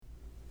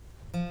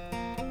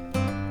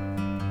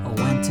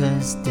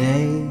winter's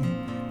day,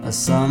 a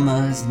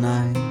summer's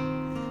night,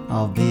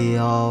 I'll be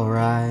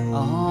alright,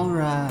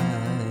 alright.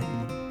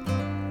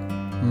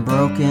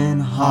 Broken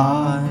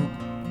heart,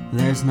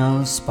 there's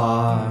no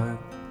spark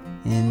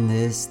in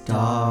this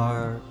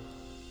dark.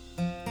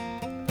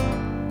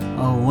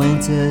 A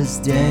winter's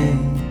day,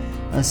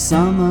 a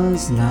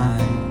summer's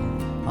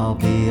night, I'll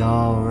be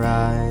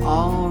alright,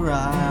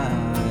 alright.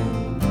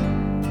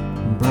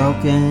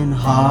 Broken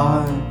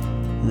heart,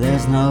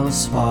 there's no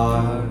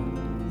spark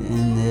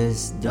in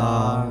this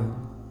dark.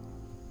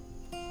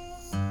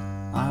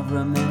 I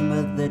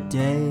remember the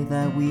day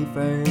that we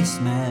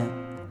first met.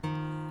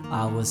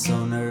 I was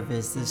so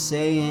nervous to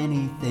say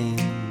anything.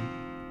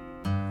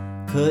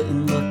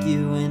 Couldn't look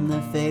you in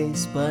the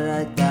face, but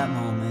at that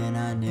moment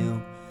I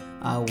knew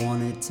I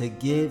wanted to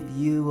give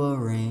you a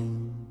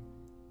ring.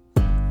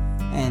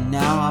 And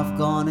now I've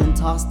gone and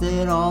tossed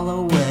it all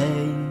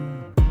away.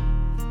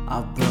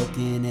 I've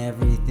broken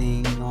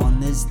everything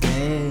on this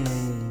day.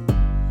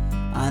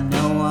 I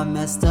know I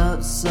messed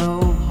up so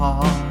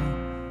hard.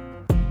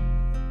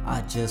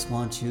 I just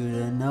want you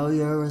to know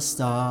you're a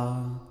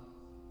star.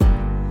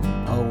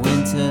 A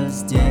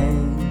winter's day,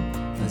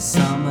 a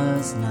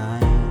summer's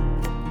night,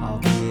 I'll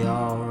be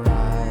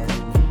alright.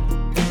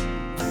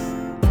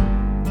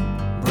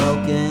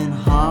 Broken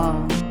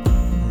heart,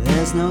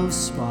 there's no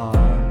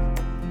spark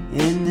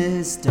in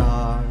this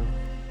dark.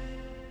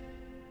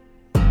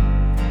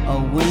 A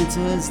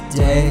winter's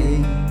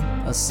day,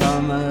 a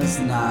summer's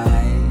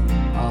night,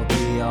 I'll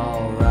be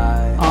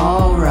alright,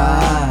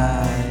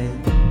 alright.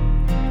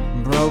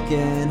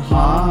 Broken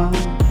heart,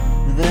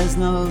 there's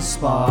no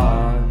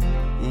spark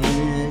in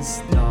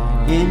this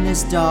dark, in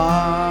this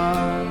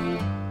dark.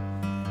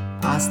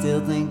 I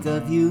still think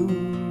of you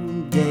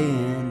day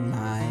and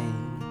night.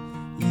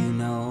 You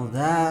know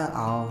that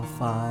I'll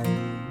fight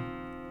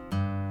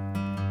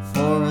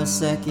for a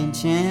second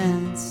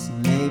chance,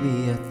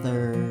 maybe a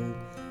third.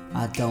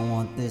 I don't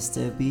want this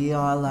to be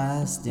our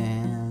last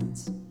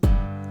dance.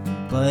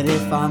 But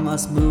if I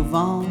must move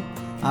on,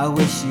 I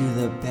wish you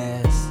the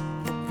best.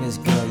 'Cause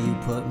girl, you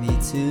put me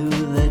to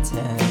the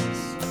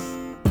test.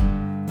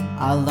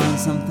 I learned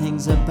some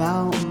things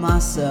about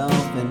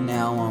myself, and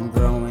now I'm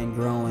growing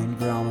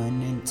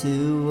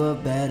into a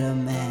better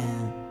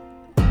man.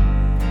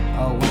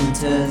 A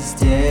winter's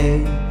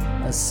day,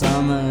 a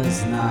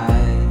summer's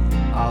night,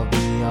 I'll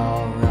be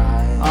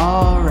alright,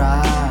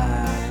 alright.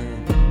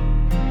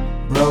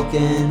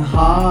 Broken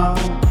heart,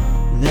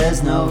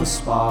 there's no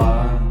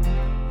spark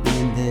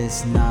in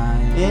this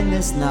night, in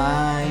this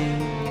night.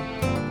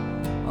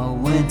 A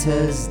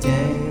winter's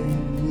day,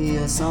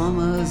 a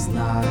summer's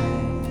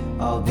night,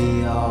 I'll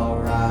be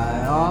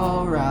alright,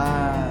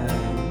 alright.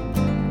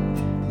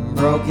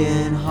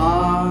 Broken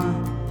heart,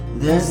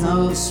 there's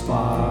no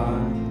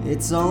spark,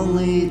 it's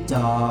only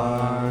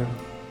dark.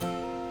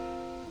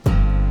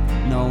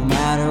 No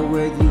matter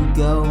where you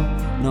go,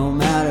 no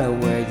matter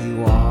where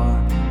you are,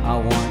 I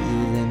want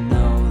you to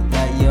know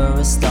that you're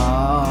a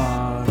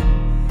star.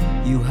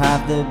 You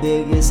have the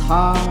biggest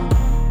heart,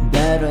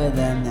 better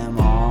than them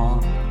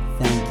all.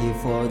 Thank you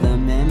for the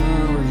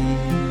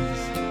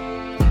memories.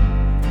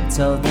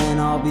 Till then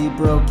I'll be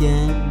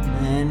broken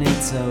and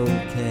it's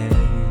okay.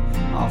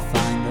 I'll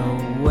find a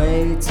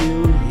way to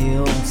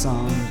heal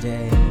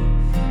someday.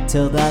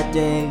 Till that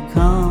day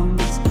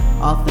comes,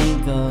 I'll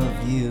think of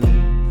you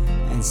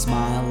and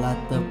smile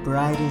at the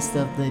brightest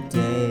of the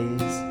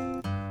days.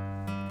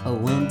 A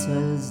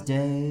winter's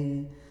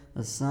day,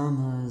 a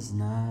summer's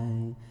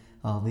night,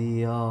 I'll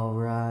be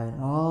alright,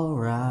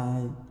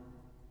 alright.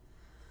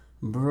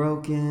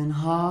 Broken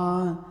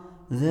heart,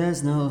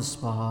 there's no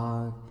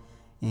spark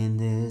in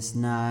this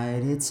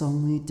night, it's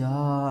only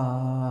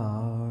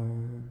dark.